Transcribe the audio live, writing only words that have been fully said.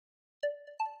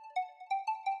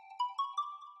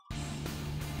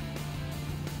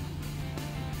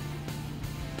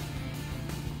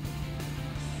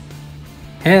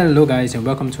Hello guys and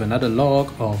welcome to another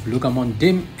log of Loogamon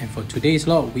DiM, and for today's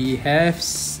log we have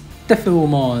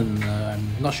Stefilmon.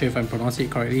 I'm not sure if I'm pronouncing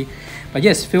it correctly, but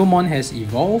yes, Stefilmon has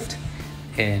evolved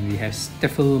and we have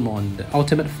Stefilmon, the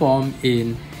ultimate form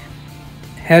in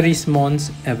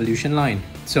Harrismon's evolution line.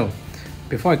 So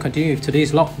before I continue with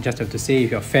today's log, just have to say,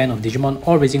 if you're a fan of Digimon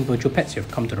or raising virtual pets,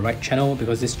 you've come to the right channel,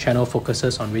 because this channel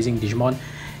focuses on raising Digimon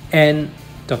and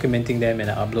documenting them, and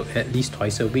I upload at least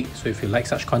twice a week. So if you like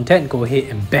such content, go ahead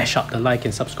and bash up the like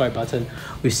and subscribe button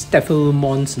with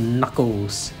Stefilmon's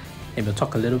knuckles, and we'll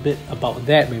talk a little bit about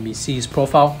that when we see his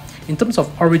profile. In terms of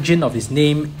origin of his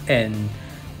name and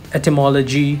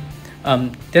etymology,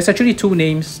 there's actually two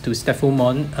names to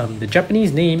Stefilmon. The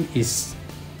Japanese name is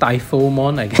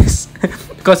Stiffilmon, I guess,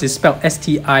 because it's spelled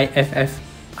Stiffil,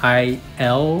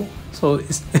 so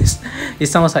it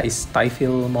sounds like it's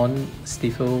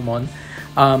Stiffilmon.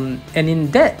 And in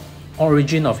that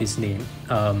origin of his name,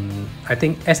 I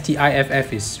think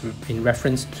Stiff is in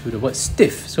reference to the word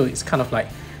stiff, so it's kind of like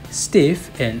stiff,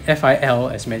 and FIL,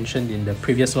 as mentioned in the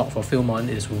previous log for Filmon,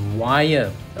 is wire,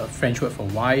 a French word for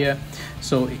wire,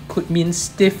 so it could mean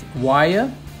stiff wire,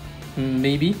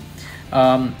 maybe.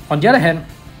 On the other hand,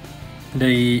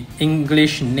 the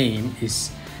English name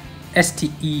is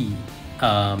STE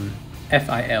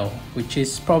FIL, which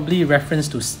is probably reference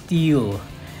to steel.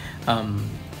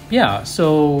 Yeah,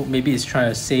 so maybe it's trying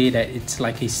to say that it's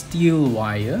like a steel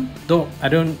wire, though I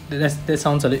don't, that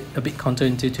sounds a bit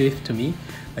counterintuitive to me.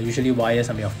 Usually wires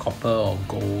are made of copper or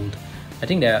gold. I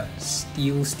think that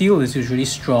steel is usually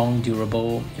strong,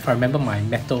 durable, if I remember my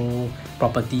metal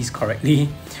properties correctly.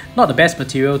 Not the best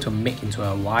material to make into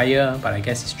a wire, but I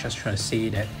guess it's just trying to say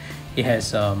that it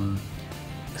has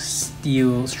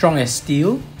steel, strong as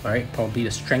steel, right? Probably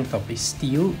the strength of a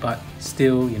steel, but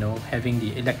still, you know, having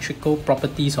the electrical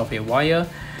properties of a wire.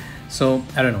 So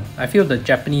I don't know, I feel the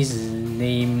Japanese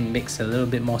name makes a little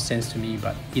bit more sense to me,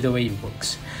 but either way it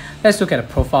works. Let's look at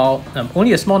the profile.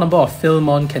 Only a small number of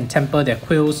Filmon can temper their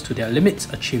quills to their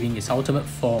limits, achieving its ultimate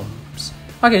forms.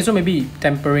 Okay, so maybe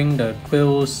tempering the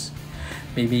quills,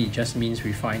 maybe it just means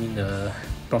refining the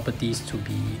properties to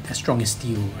be as strong as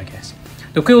steel, I guess.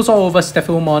 The quills all over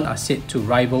Stefilmon are said to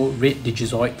rival Red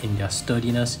Digizoid in their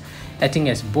sturdiness, acting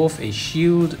as both a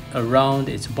shield around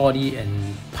its body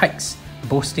and pikes,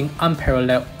 boasting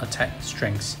unparalleled attack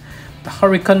strengths. The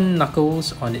hurricane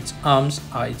knuckles on its arms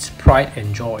are its pride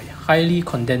and joy, highly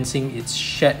condensing its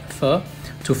shed fur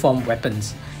to form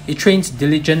weapons. It trains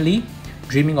diligently,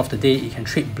 dreaming of the day it can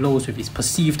trade blows with its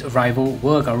perceived rival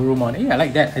Garurumon. Hey, I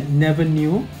like that. I never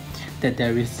knew that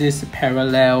there is this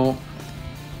parallel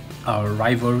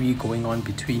rivalry going on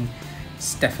between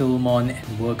Stefilmon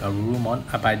and Garurumon,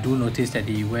 but I do notice that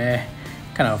they wear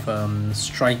kind of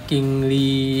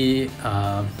strikingly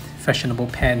fashionable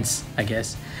pants, I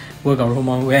guess.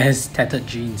 Garurumon wears tattered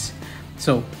jeans.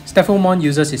 So Stefilmon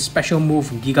uses his special move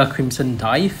Giga Crimson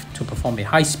Dive to perform a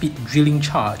high-speed drilling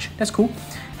charge. That's cool.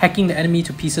 Hacking the enemy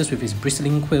to pieces with his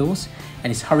bristling quills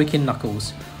and his hurricane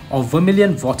knuckles, or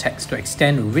Vermilion Vortex to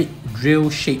extend red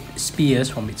drill-shaped spears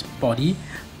from its body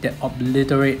that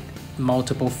obliterate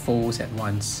multiple foes at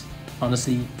once.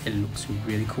 Honestly, it looks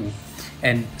really cool.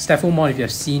 And Stefilmon, if you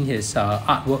have seen his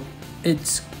artwork,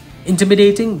 it's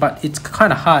intimidating, but it's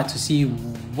kind of hard to see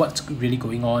what's really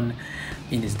going on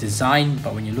in his design.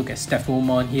 But when you look at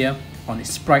Stefilmon here on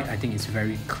his sprite, I think it's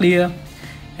very clear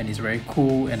and it's very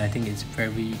cool, and I think it's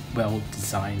very well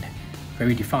designed,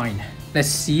 very defined. Let's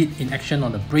see it in action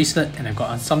on the bracelet, and I've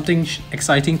got something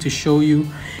exciting to show you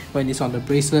when it's on the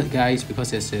bracelet, guys,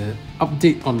 because there's an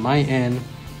update on my end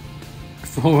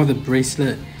for the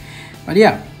bracelet. But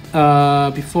yeah,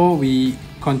 before we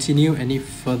continue any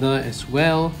further as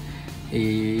well,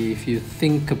 if you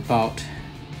think about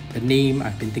the name,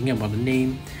 I've been thinking about the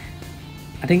name,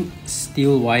 I think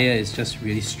steel wire is just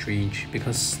really strange,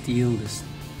 because steel is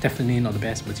definitely not the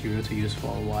best material to use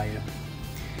for a wire.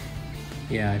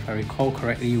 Yeah, if I recall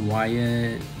correctly,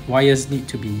 wires need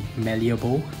to be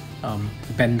malleable,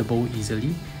 bendable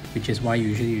easily, which is why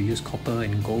usually you use copper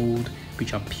and gold,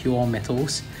 which are pure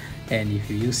metals. And if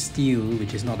you use steel,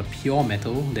 which is not a pure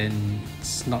metal, then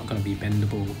it's not going to be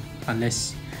bendable,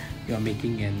 unless you're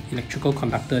making an electrical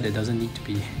conductor that doesn't need to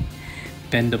be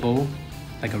bendable,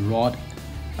 like a rod.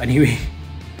 Anyway,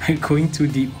 I'm going too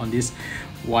deep on this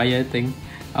wire thing.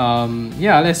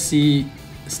 Yeah, let's see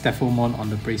Stefilmon on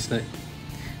the bracelet.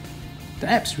 The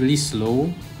app's really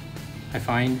slow, I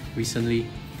find, recently.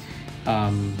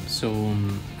 So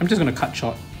I'm just gonna cut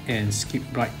short and skip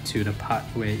right to the part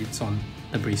where it's on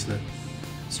the bracelet.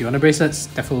 See you on the bracelet,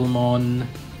 Stefilmon.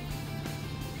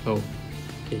 Oh,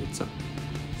 okay, it's up.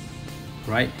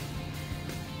 Right.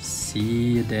 See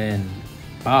you then.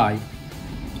 Bye.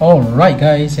 Alright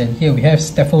guys, and here we have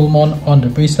Stefilmon on the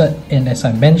bracelet, and as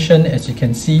I mentioned, as you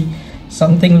can see,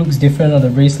 something looks different on the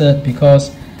bracelet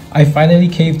because I finally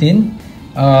caved in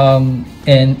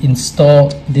and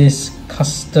installed this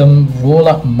custom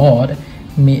roll-up mod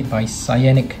made by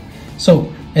Cyanic.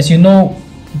 So as you know,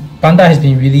 Bandai has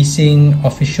been releasing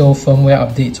official firmware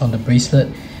updates on the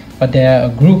bracelet, but there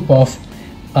are a group of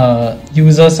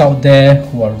users out there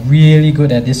who are really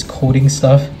good at this coding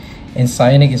stuff, and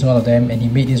Cyanic is one of them, and he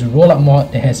made this roll-up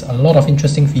mod that has a lot of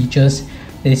interesting features.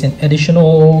 There's an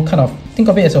additional kind of, think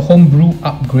of it as a homebrew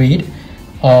upgrade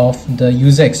of the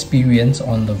user experience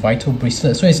on the Vital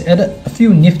Bracelet. So it's added a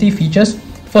few nifty features.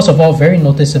 First of all, very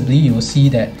noticeably, you will see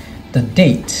that the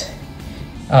date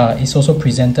is also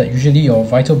presented. Usually your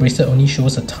Vital Bracelet only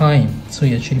shows a time, so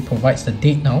it actually provides the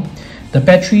date now. The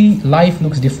battery life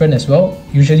looks different as well.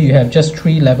 Usually you have just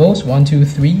 3 levels, 1, 2,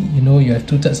 3. You know, you have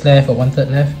 2/3 left or 1/3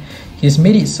 left. He's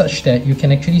made it such that you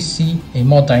can actually see a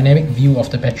more dynamic view of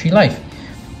the battery life.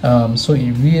 So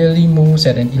it really moves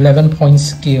at an 11-point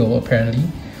scale apparently,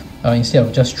 instead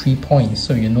of just 3 points.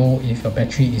 So you know if your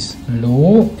battery is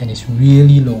low and it's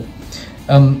really low.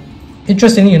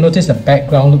 Interestingly, you notice the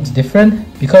background looks different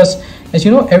because, as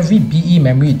you know, every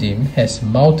BEMemory DIM has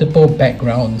multiple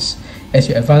backgrounds as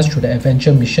you advance through the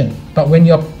adventure mission. But when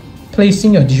you're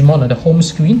placing your Digimon on the home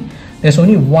screen, there's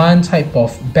only one type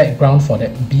of background for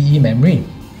that BEMemory,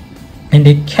 and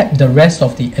they kept the rest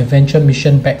of the adventure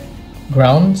mission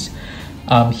backgrounds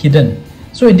hidden.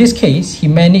 So in this case, he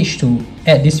managed to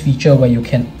add this feature where you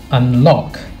can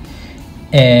unlock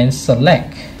and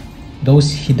select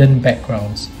those hidden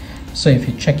backgrounds. So if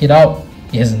you check it out,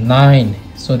 it has 9.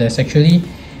 So there's actually,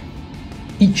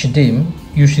 each DIM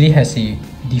usually has a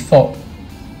default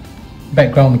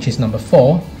background which is number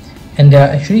 4, and there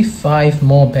are actually 5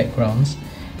 more backgrounds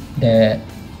that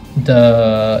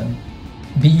the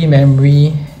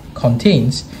BEMemory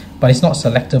contains, but it's not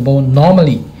selectable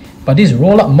normally. But this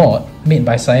roll-up mod made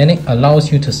by Cyanic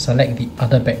allows you to select the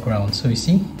other background. So you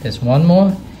see, there's one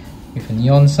more with a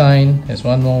neon sign, there's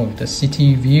one more with the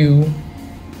city view,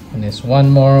 and there's one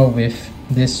more with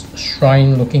this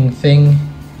shrine looking thing,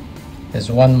 there's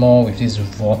one more with this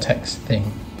vortex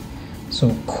thing.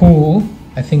 So cool.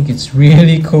 I think it's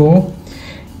really cool,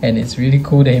 and it's really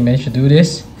cool that he managed to do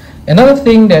this. Another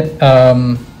thing that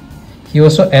he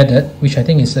also added, which I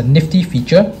think is a nifty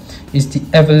feature, is the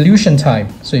evolution time.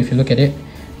 So if you look at it,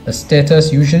 the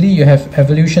status, usually you have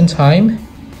evolution time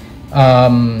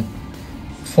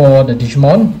for the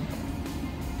Digimon,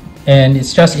 and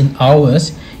it's just in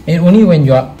hours, and only when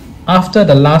you're after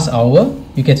the last hour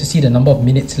you get to see the number of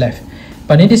minutes left.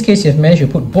 But in this case, you've managed to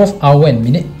put both hour and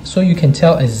minute, so you can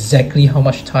tell exactly how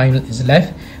much time is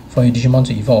left for your Digimon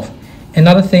to evolve.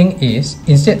 Another thing is,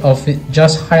 instead of it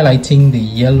just highlighting the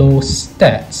yellow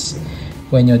stats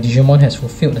when your Digimon has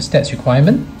fulfilled the stats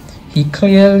requirement, he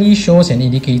clearly shows an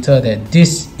indicator that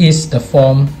this is the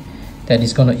form that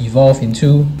is going to evolve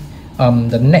into.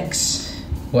 The next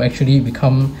will actually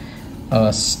become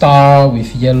a star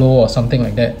with yellow or something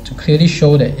like that, to clearly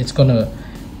show that it's going to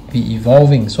be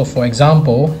evolving. So for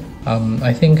example,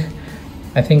 I think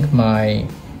my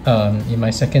in my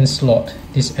second slot,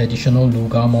 this additional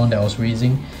Loogamon that I was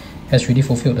raising has really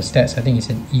fulfilled the stats. I think it's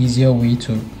an easier way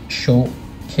to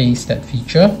showcase that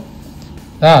feature.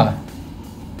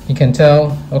 You can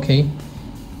tell, okay,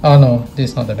 oh no,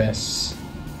 this is not the best.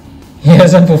 He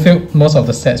hasn't fulfilled most of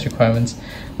the stats requirements.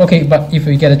 Okay, but if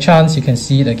we get a chance, you can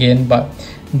see it again. But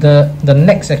the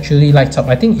next actually lights up.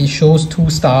 I think it shows 2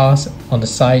 stars on the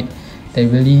side that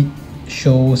really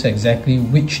shows exactly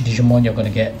which Digimon you're going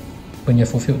to get when you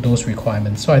fulfill those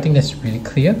requirements. So I think that's really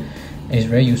clear and it's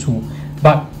very useful.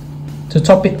 But to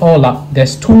top it all up,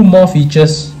 there's 2 more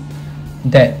features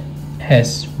that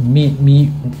has made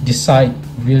me decide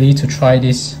really to try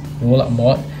this roll-up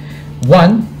mod.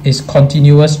 One is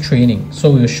continuous training,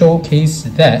 so we'll showcase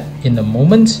that in a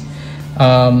moment.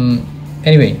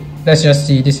 Anyway, let's just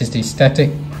see. This is the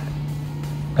static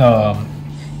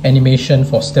animation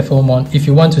for Stefilmon. If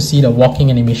you want to see the walking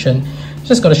animation,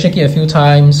 just gotta shake it a few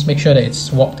times, make sure that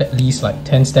it's walked at least like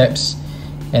 10 steps,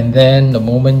 and then the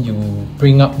moment you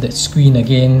bring up that screen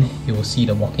again, you will see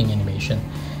the walking animation.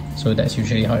 So that's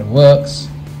usually how it works.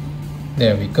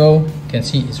 There we go. You can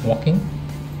see it's walking.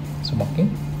 It's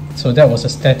walking. So that was a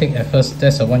static at first.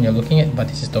 That's the one you're looking at, but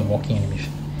this is the walking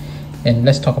animation. And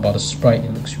let's talk about the sprite.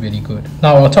 It looks really good.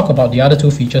 Now I'll talk about the other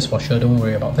 2 features for sure. Don't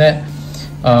worry about that.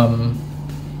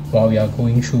 While we are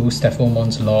going through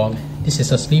Stefilmon's log, this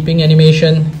is a sleeping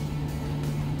animation.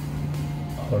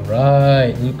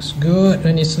 Alright, looks good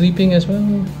when it's sleeping as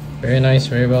well. Very nice,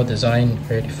 very well designed,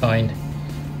 very defined.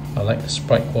 I like the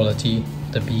sprite quality.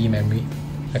 the BEMemory.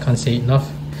 I can't say it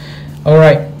enough.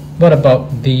 Alright, what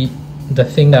about the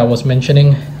thing that I was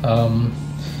mentioning?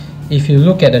 If you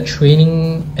look at the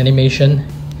training animation,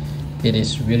 it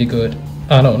is really good.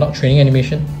 No, not training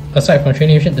animation. Aside from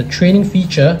training animation, the training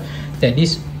feature that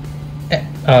this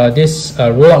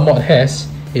rollup mod has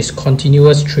is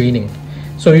continuous training.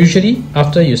 So usually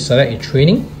after you select a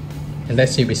training, and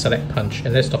let's say we select punch,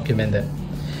 and let's document that,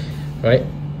 right?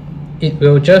 It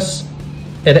will just,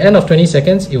 at the end of 20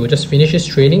 seconds, it will just finish its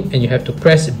training and you have to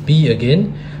press B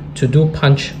again to do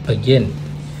punch again.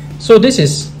 So this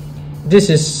is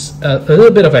a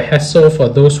little bit of a hassle for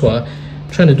those who are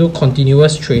trying to do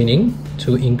continuous training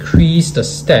to increase the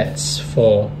stats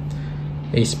for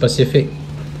a specific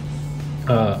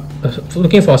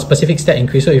looking for a specific stat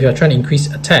increase. So if you're trying to increase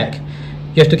attack,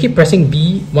 you have to keep pressing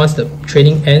B once the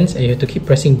training ends, and you have to keep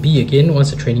pressing B again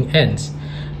once the training ends.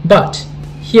 But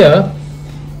here,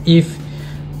 if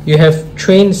you have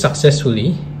trained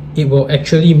successfully, it will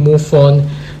actually move on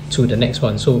to the next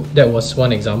one. So that was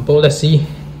one example. Let's see.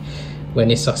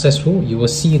 When it's successful, you will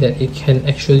see that it can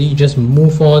actually just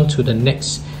move on to the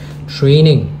next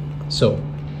training. So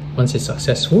once it's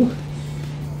successful,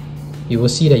 you will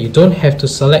see that you don't have to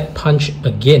select punch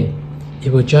again.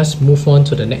 It will just move on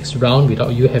to the next round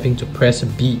without you having to press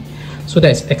B. So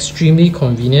that's extremely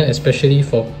convenient, especially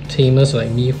for tamers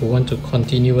like me who want to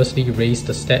continuously raise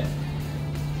the stat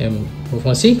and move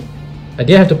on. See, I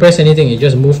didn't have to press anything, it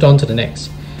just moved on to the next.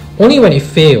 Only when it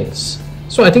fails.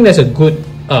 So I think that's a good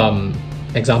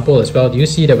example as well. Do you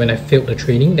see that when I failed the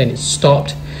training, then it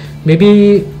stopped?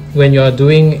 Maybe when you're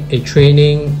doing a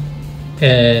training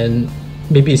and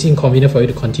maybe it's inconvenient for you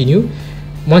to continue,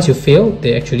 once you fail,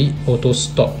 they actually auto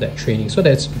stop that training. So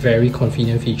that's very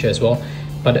convenient feature as well.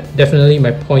 But definitely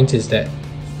my point is that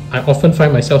I often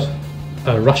find myself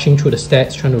rushing through the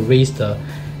stats, trying to raise the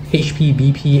HP,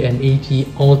 BP and AP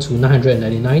all to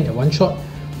 999 at one shot.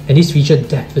 And this feature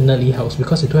definitely helps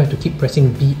because you don't have to keep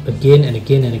pressing B again and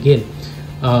again and again.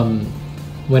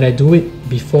 When I do it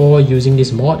before using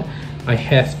this mod, I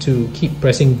have to keep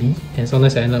pressing B, and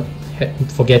sometimes I end up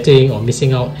forgetting or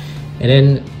missing out, and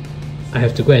then I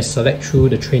have to go and select through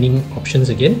the training options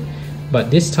again. But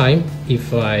this time,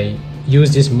 if I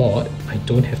use this mod, I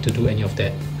don't have to do any of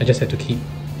that. I just have to keep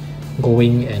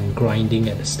going and grinding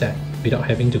at the stat without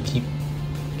having to keep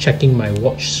checking my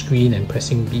watch screen and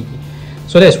pressing B.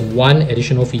 So that's one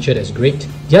additional feature that's great.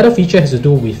 The other feature has to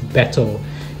do with battle,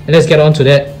 and let's get on to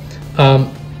that.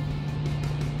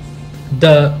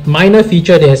 The minor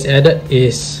feature that has added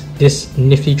is this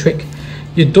nifty trick.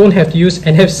 You don't have to use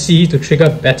NFC to trigger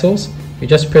battles. You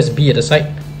just press B at the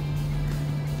side.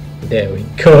 There we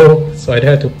go. So I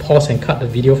don't have to pause and cut the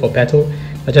video for battle.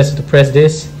 I just have to press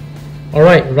this.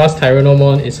 Alright, Rust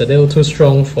Tyrannomon is a little too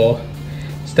strong for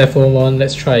Stefilmon.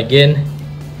 Let's try again.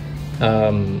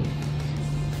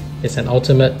 It's an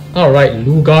ultimate. Alright,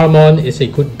 Loogamon is a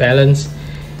good balance.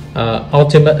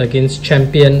 Ultimate against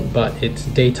champion, but it's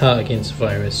data against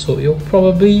virus. So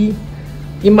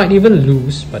it might even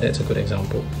lose, but that's a good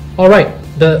example. Alright,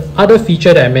 the other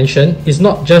feature that I mentioned is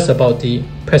not just about the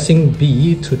pressing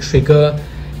B to trigger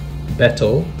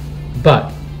battle,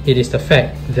 but it is the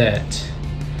fact that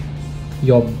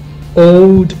your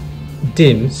old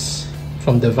DIMs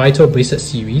from the Vital Bracelet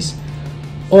series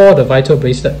or the Vital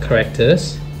Bracelet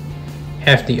characters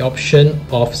have the option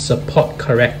of support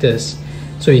characters.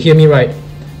 So you hear me right.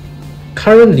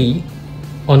 Currently,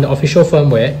 on the official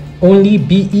firmware, only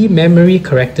BEMemory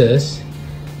characters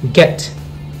get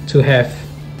to have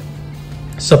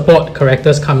support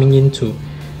characters coming into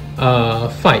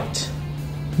fight.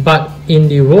 But in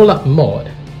the roll-up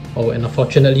mod, and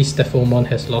unfortunately Stefilmon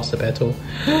has lost the battle.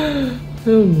 Oh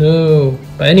no.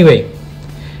 But anyway,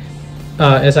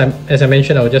 as I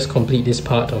mentioned, I'll just complete this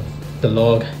part of the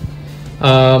log.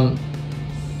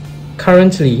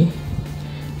 Currently,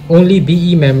 only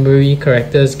BEMemory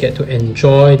characters get to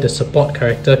enjoy the support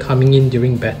character coming in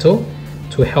during battle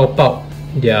to help out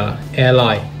their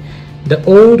ally. The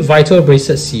old Vital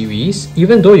Bracelet series,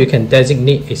 even though you can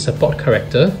designate a support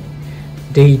character,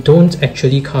 they don't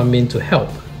actually come in to help.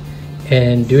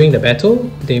 And during the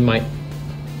battle, they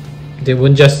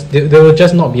will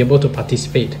just not be able to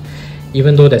participate,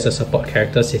 even though there's a support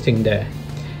character sitting there.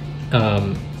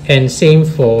 And same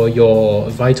for your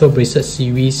Vital Bracelet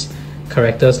series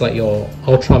characters like your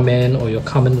Ultraman or your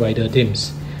Kamen Rider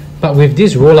DIMs. But with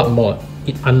this roll-up mod,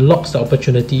 it unlocks the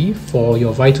opportunity for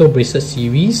your Vital Bracelet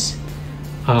series,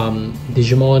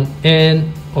 Digimon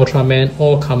and Ultraman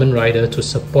or Kamen Rider to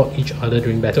support each other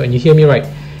during battle. And you hear me right,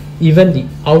 even the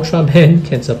Ultraman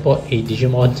can support a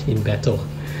Digimon in battle.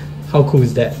 How cool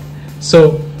is that?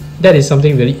 So that is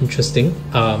something really interesting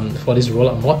for this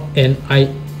rollup mod. And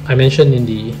I mentioned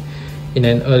in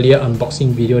an earlier unboxing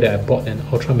video that I bought an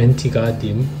Ultraman Tiga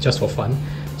DiM just for fun.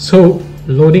 So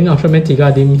loading Ultraman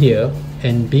Tiga DiM here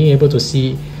and being able to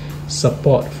see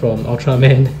support from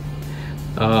Ultraman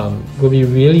will be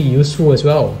really useful as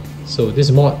well. So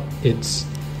this mod is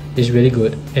really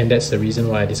good, and that's the reason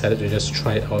why I decided to just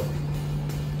try it out.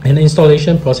 And the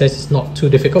installation process is not too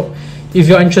difficult. If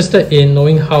you're interested in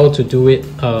knowing how to do it,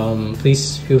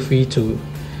 please feel free to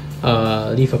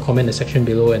leave a comment in the section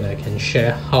below and I can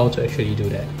share how to actually do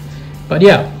that. But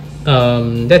yeah,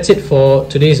 that's it for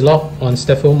today's vlog on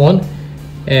Stefilmon,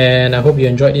 and I hope you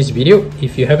enjoyed this video.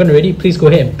 If you haven't already, please go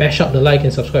ahead and bash up the like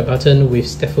and subscribe button with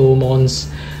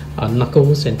Stefilmon's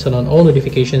knuckles and turn on all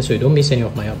notifications so you don't miss any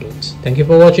of my uploads. Thank you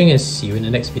for watching and see you in the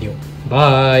next video.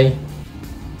 Bye!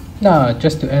 Now,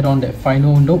 just to add on that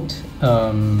final note,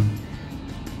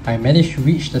 I managed to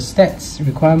reach the stats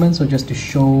requirements. So just to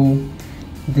show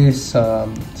this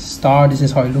star, this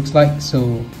is how it looks like.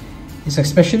 So it's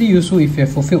especially useful if you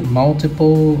have fulfilled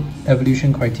multiple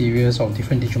evolution criteria of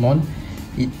different Digimon.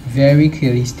 It very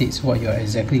clearly states what you're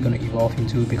exactly going to evolve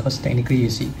into, because technically, you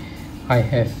see, I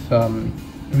have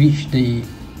reached the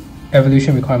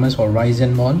evolution requirements for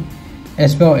Ryzenmon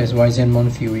as well as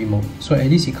Ryzenmon Fury mode. So at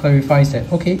least it clarifies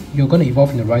that, okay, you're going to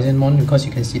evolve into Ryzenmon because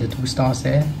you can see the 2 stars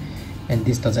there, and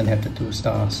this doesn't have the 2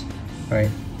 stars, right?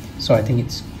 So I think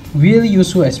it's really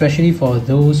useful, especially for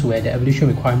those where the evolution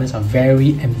requirements are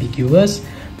very ambiguous,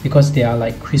 because they are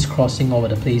like crisscrossing all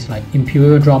over the place, like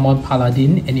Imperial Dramon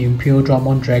Paladin and Imperial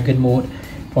Dramon Dragon mode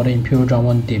for the Imperial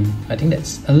Dramon DiM. I think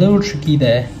that's a little tricky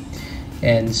there.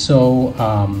 And so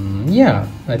yeah,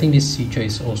 I think this feature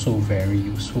is also very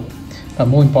useful. But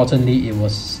more importantly, it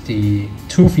was the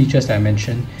 2 features that I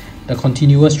mentioned, the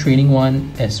continuous training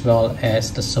one as well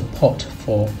as the support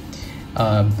for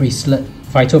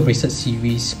Vital Bracelet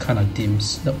series kind of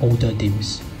DIMs, the older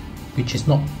DIMs, which is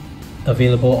not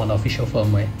available on the official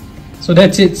firmware. So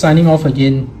that's it, signing off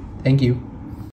again. Thank you.